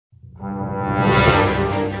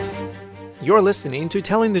You're listening to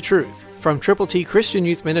Telling the Truth from Triple T Christian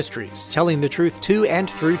Youth Ministries, telling the truth to and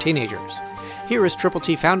through teenagers. Here is Triple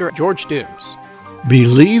T founder George Dooms.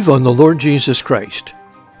 Believe on the Lord Jesus Christ.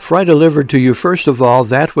 For I delivered to you first of all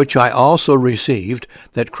that which I also received,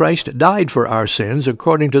 that Christ died for our sins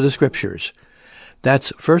according to the Scriptures.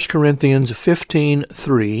 That's 1 Corinthians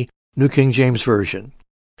 15:3, New King James Version.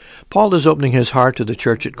 Paul is opening his heart to the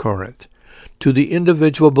church at Corinth, to the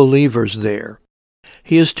individual believers there.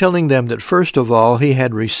 He is telling them that first of all he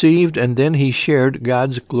had received and then he shared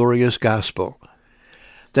God's glorious gospel.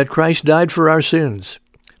 That Christ died for our sins.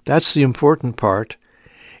 That's the important part.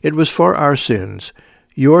 It was for our sins,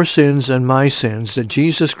 your sins and my sins, that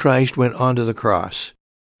Jesus Christ went onto the cross.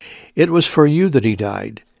 It was for you that he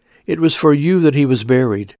died. It was for you that he was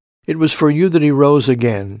buried. It was for you that he rose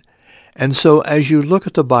again. And so as you look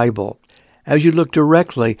at the Bible, as you look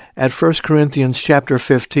directly at 1 Corinthians chapter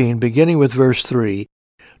 15, beginning with verse 3,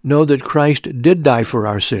 know that Christ did die for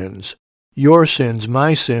our sins, your sins,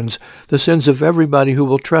 my sins, the sins of everybody who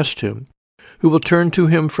will trust him, who will turn to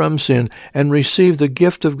him from sin and receive the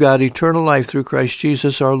gift of God, eternal life through Christ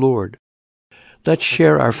Jesus our Lord. Let's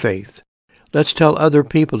share our faith. Let's tell other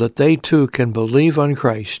people that they too can believe on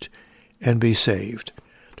Christ and be saved.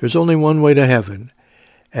 There's only one way to heaven.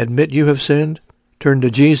 Admit you have sinned, turn to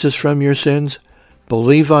Jesus from your sins,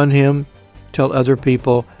 believe on him, tell other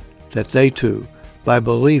people that they too, by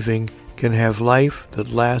believing, can have life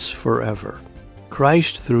that lasts forever.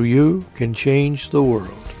 Christ through you can change the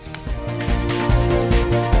world.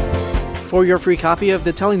 For your free copy of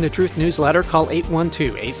the Telling the Truth newsletter, call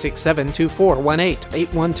 812-867-2418,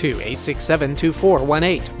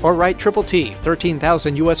 812-867-2418, or write Triple T,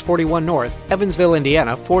 13,000 U.S. 41 North, Evansville,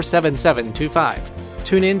 Indiana, 47725.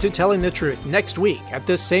 Tune in to Telling the Truth next week at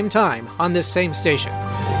this same time on this same station.